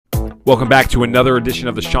Welcome back to another edition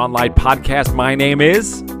of the Sean Light Podcast. My name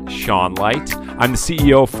is Sean Light. I'm the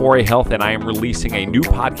CEO of 4A Health, and I am releasing a new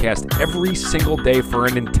podcast every single day for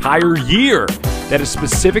an entire year that is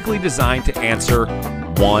specifically designed to answer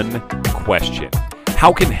one question.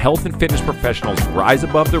 How can health and fitness professionals rise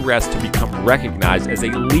above the rest to become recognized as a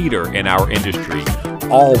leader in our industry,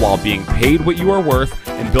 all while being paid what you are worth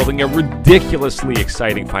and building a ridiculously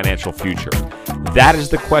exciting financial future? That is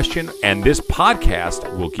the question, and this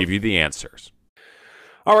podcast will give you the answers.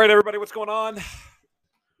 All right, everybody, what's going on?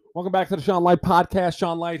 Welcome back to the Sean Light Podcast.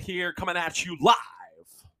 Sean Light here, coming at you live.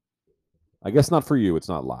 I guess not for you, it's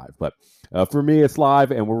not live, but for me, it's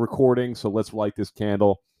live, and we're recording, so let's light this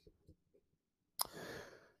candle.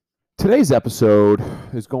 Today's episode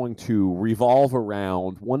is going to revolve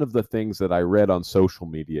around one of the things that I read on social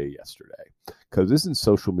media yesterday, because isn't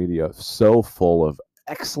social media so full of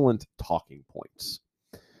excellent talking points?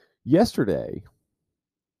 Yesterday,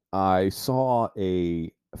 I saw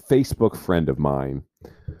a Facebook friend of mine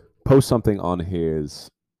post something on his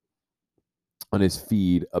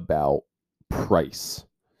feed about price.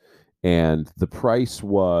 And the price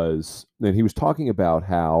was, and he was talking about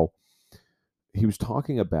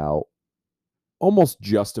almost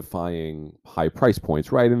justifying high price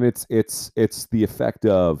points, right? And it's the effect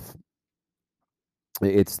of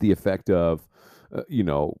when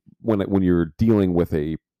you're dealing with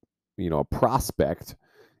a prospect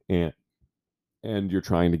and you're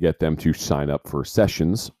trying to get them to sign up for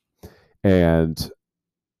sessions, and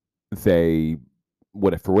for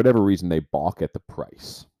whatever reason they balk at the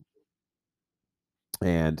price.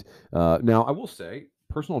 And now I will say,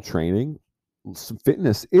 personal training, some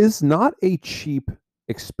fitness is not a cheap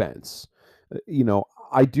expense.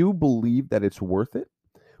 I do believe that it's worth it,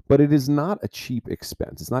 but it is not a cheap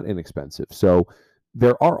expense. It's not inexpensive. So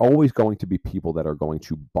there are always going to be people that are going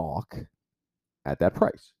to balk at that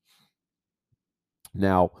price.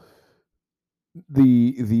 Now,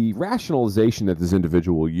 the rationalization that this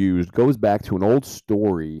individual used goes back to an old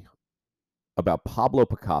story about Pablo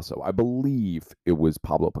Picasso. I believe it was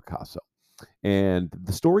Pablo Picasso. And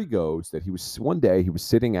the story goes that one day he was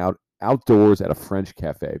sitting outdoors at a French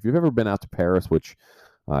cafe. If you've ever been out to Paris, which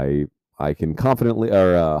I can confidently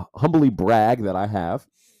or humbly brag that I have,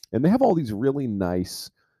 and they have all these really nice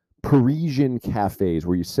Parisian cafes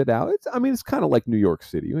where you sit out. It's kind of like New York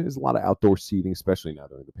City. There's a lot of outdoor seating, especially now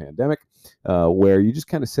during the pandemic, where you just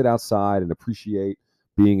kind of sit outside and appreciate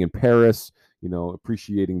being in Paris.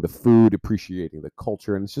 Appreciating the food, appreciating the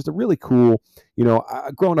culture. And it's just a really cool,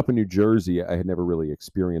 growing up in New Jersey, I had never really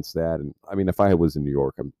experienced that. And I mean, if I was in New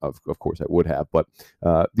York, of course I would have, but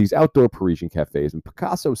these outdoor Parisian cafes, and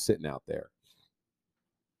Picasso's sitting out there.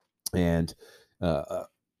 And, a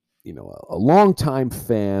longtime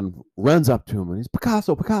fan runs up to him and he's,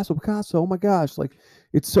 Picasso, oh my gosh, like,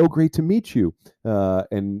 it's so great to meet you.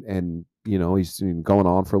 And he's going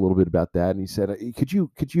on for a little bit about that. And he said,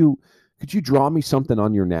 could you draw me something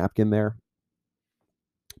on your napkin there?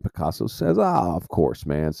 Picasso says, of course,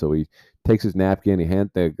 man. So he takes his napkin,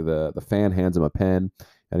 the fan hands him a pen,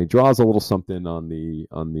 and he draws a little something on the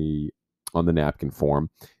napkin for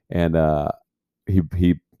him. And he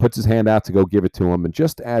puts his hand out to go give it to him. And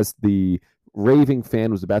just as the raving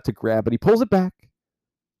fan was about to grab it, he pulls it back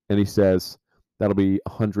and he says, that'll be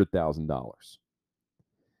 $100,000.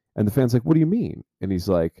 And the fan's like, what do you mean? And he's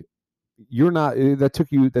like, that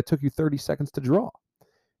took you 30 seconds to draw.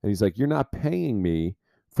 And he's like, you're not paying me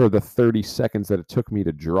for the 30 seconds that it took me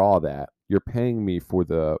to draw that. You're paying me for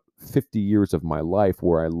the 50 years of my life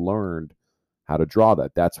where I learned how to draw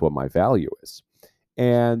that. That's what my value is.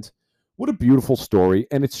 And what a beautiful story.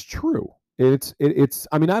 And it's true. It's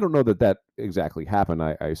I don't know that exactly happened.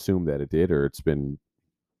 I assume that it did, or it's been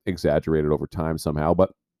exaggerated over time somehow.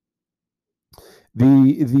 But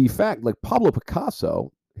the fact, like Pablo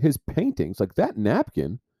Picasso, his paintings, like that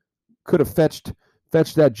napkin, could have fetched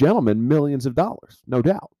that gentleman millions of dollars, no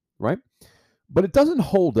doubt, right? But it doesn't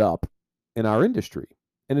hold up in our industry,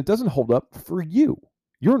 and it doesn't hold up for you.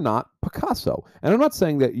 You're not Picasso, and I'm not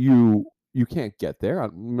saying that you can't get there.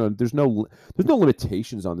 There's no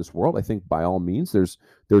limitations on this world. I think by all means, there's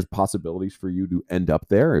possibilities for you to end up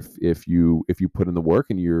there if you put in the work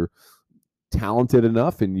and you're talented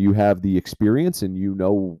enough and you have the experience and you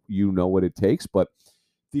know what it takes. But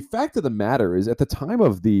the fact of the matter is, at the time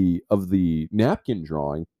of the napkin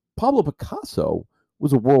drawing, Pablo Picasso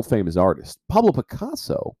was a world famous artist. Pablo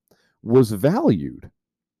Picasso was valued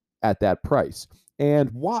at that price. And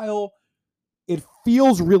while it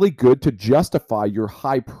feels really good to justify your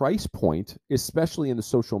high price point, especially in the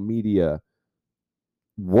social media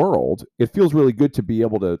world, it feels really good to be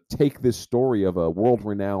able to take this story of a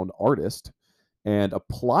world-renowned artist and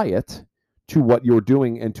apply it to what you're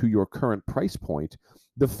doing and to your current price point,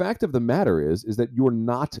 the fact of the matter is that you're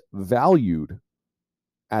not valued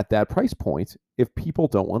at that price point if people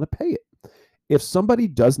don't want to pay it. If somebody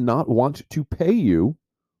does not want to pay you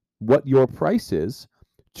what your price is,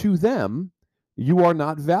 to them, you are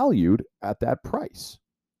not valued at that price.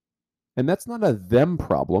 And that's not a them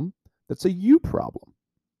problem, that's a you problem.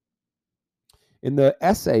 In the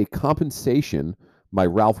essay Compensation by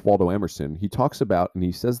Ralph Waldo Emerson, he talks about, and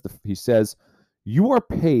he says you are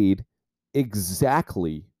paid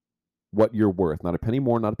exactly what you're worth, not a penny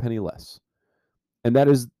more, not a penny less. And that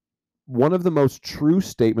is one of the most true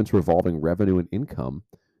statements revolving revenue and income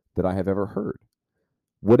that I have ever heard.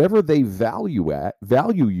 Whatever they value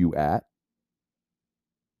you at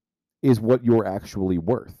is what you're actually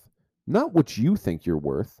worth, not what you think you're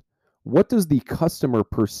worth. What does the customer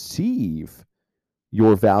perceive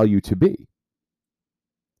your value to be?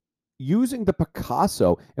 Using the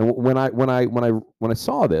Picasso, and when I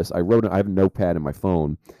saw this, I wrote it. I have a notepad in my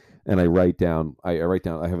phone, and I write down. I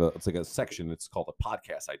have it's like a section. It's called the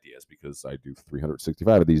podcast ideas because I do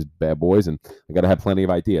 365 of these bad boys, and I got to have plenty of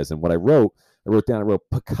ideas. And what I wrote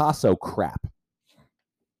Picasso crap,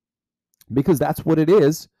 because that's what it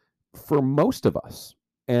is for most of us,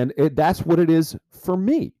 and that's what it is for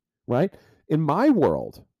me, right? In my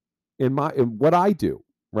world, in what I do,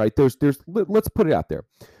 right? Let's put it out there.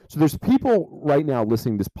 So there's people right now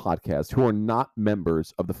listening to this podcast who are not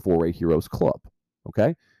members of the 4A Heroes Club,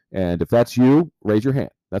 okay? And if that's you, raise your hand.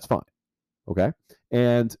 That's fine, okay?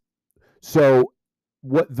 And so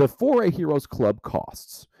what the 4A Heroes Club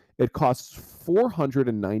costs, it costs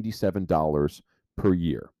 $497 per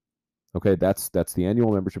year. Okay, that's the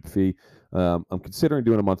annual membership fee. I'm considering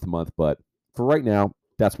doing a month-to-month, but for right now,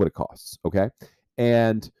 that's what it costs, okay?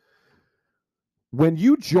 And when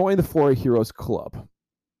you join the 4A Heroes Club,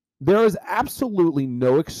 there is absolutely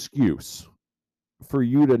no excuse for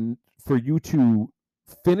you to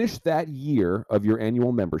finish that year of your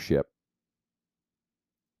annual membership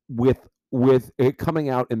with it coming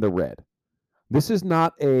out in the red. This is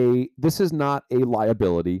not a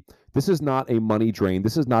liability. This is not a money drain.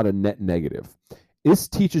 This is not a net negative. This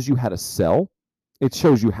teaches you how to sell. It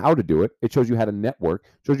shows you how to do it. It shows you how to network.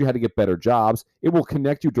 It shows you how to get better jobs. It will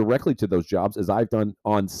connect you directly to those jobs, as I've done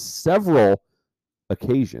on several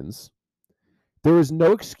occasions. There is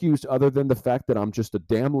no excuse other than the fact that I'm just a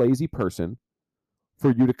damn lazy person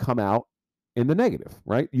for you to come out in the negative,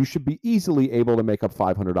 right? You should be easily able to make up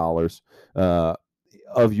 $500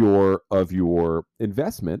 of your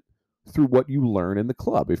investment through what you learn in the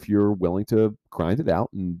club if you're willing to grind it out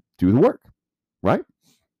and do the work, right?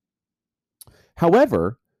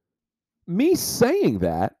 However, me saying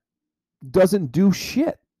that doesn't do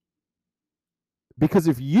shit. Because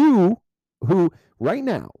if you, who right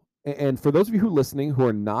now, and for those of you who are listening who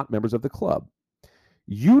are not members of the club,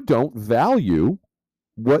 you don't value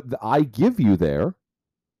what I give you there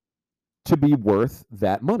to be worth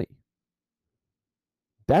that money.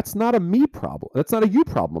 That's not a me problem. That's not a you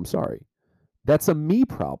problem. I'm sorry. That's a me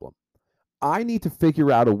problem. I need to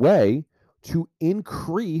figure out a way to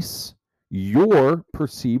increase your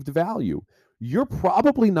perceived value. You're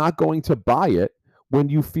probably not going to buy it when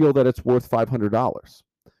you feel that it's worth $500.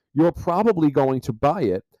 You're probably going to buy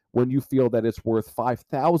it when you feel that it's worth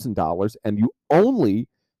 $5,000 and you only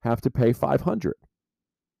have to pay $500.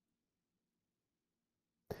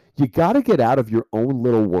 You got to get out of your own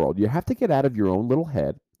little world. You have to get out of your own little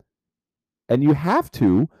head, and you have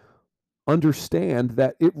to understand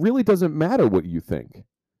that it really doesn't matter what you think.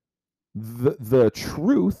 The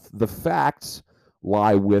truth, the facts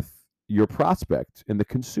lie with your prospect and the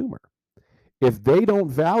consumer. If they don't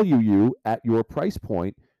value you at your price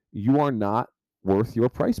point, you are not worth your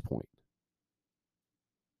price point.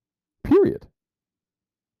 Period.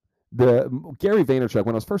 Gary Vaynerchuk,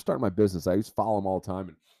 when I was first starting my business, I used to follow him all the time,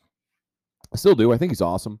 and I still do. I think he's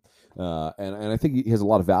awesome, and I think he has a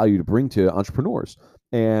lot of value to bring to entrepreneurs.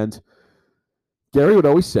 And Gary would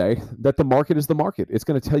always say that the market is the market. It's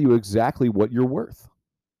going to tell you exactly what you're worth.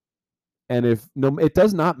 And it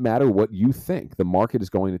does not matter what you think. The market is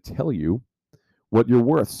going to tell you what you're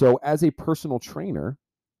worth. So as a personal trainer,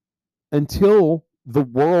 until the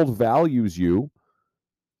world values you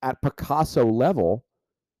at Picasso level,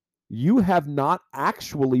 you have not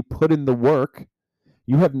actually put in the work.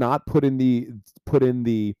 You have not put in the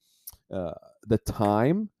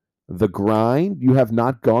time, the grind. You have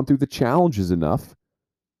not gone through the challenges enough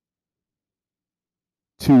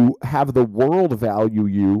to have the world value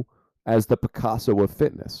you as the Picasso of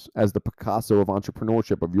fitness, as the Picasso of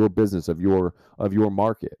entrepreneurship, of your business, of your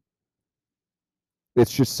market.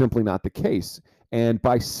 It's just simply not the case. And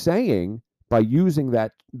by saying by using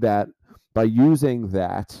that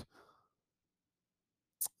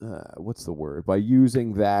what's the word? By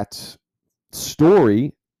using that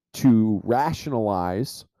story to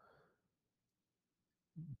rationalize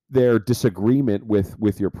their disagreement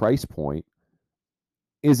with your price point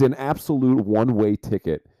is an absolute one-way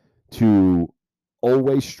ticket to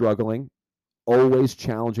always struggling, always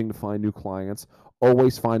challenging to find new clients,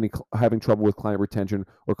 always having trouble with client retention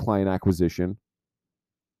or client acquisition.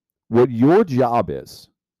 What your job is,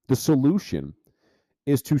 the solution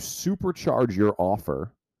is to supercharge your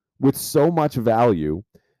offer with so much value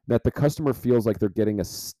that the customer feels like they're getting a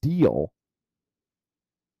steal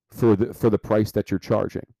for the price that you're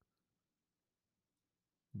charging.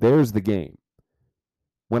 There's the game.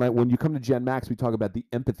 When you come to Gen Max, we talk about the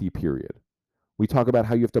empathy period. We talk about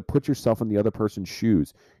how you have to put yourself in the other person's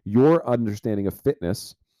shoes. Your understanding of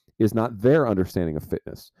fitness is not their understanding of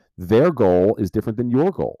fitness. Their goal is different than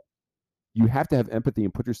your goal. You have to have empathy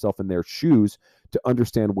and put yourself in their shoes to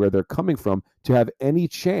understand where they're coming from to have any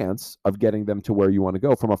chance of getting them to where you want to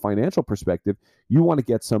go. From a financial perspective, you want to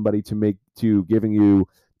get somebody to giving you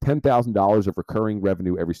 $10,000 of recurring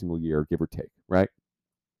revenue every single year, give or take, right?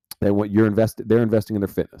 They're investing in their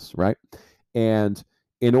fitness, right? And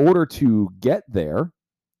in order to get there,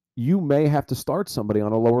 you may have to start somebody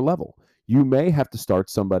on a lower level. You may have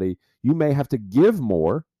to give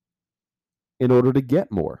more in order to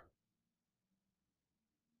get more.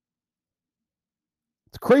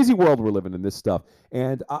 It's a crazy world we're living in, this stuff.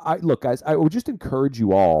 And I look, guys, I would just encourage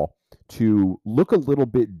you all to look a little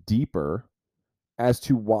bit deeper as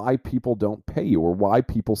to why people don't pay you or why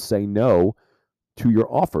people say no to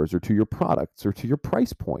your offers or to your products or to your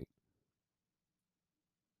price point.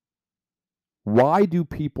 Why do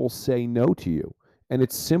people say no to you? And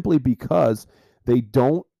it's simply because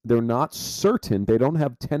they're not certain, they don't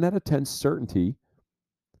have 10 out of 10 certainty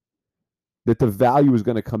that the value is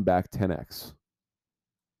going to come back 10x.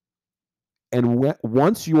 And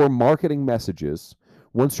once your marketing messages,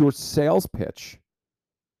 once your sales pitch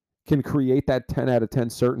can create that 10 out of 10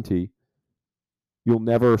 certainty, you'll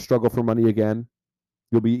never struggle for money again.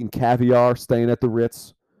 You'll be eating caviar, staying at the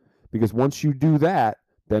Ritz, because once you do that,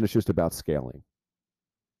 then it's just about scaling.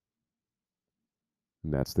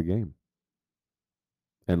 And that's the game.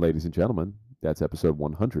 And ladies and gentlemen, that's episode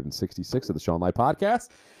 166 of the Sean Lai Podcast.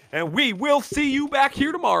 And we will see you back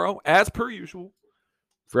here tomorrow, as per usual,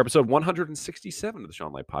 for episode 167 of the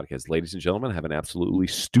Sean Lai Podcast. Ladies and gentlemen, have an absolutely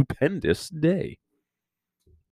stupendous day.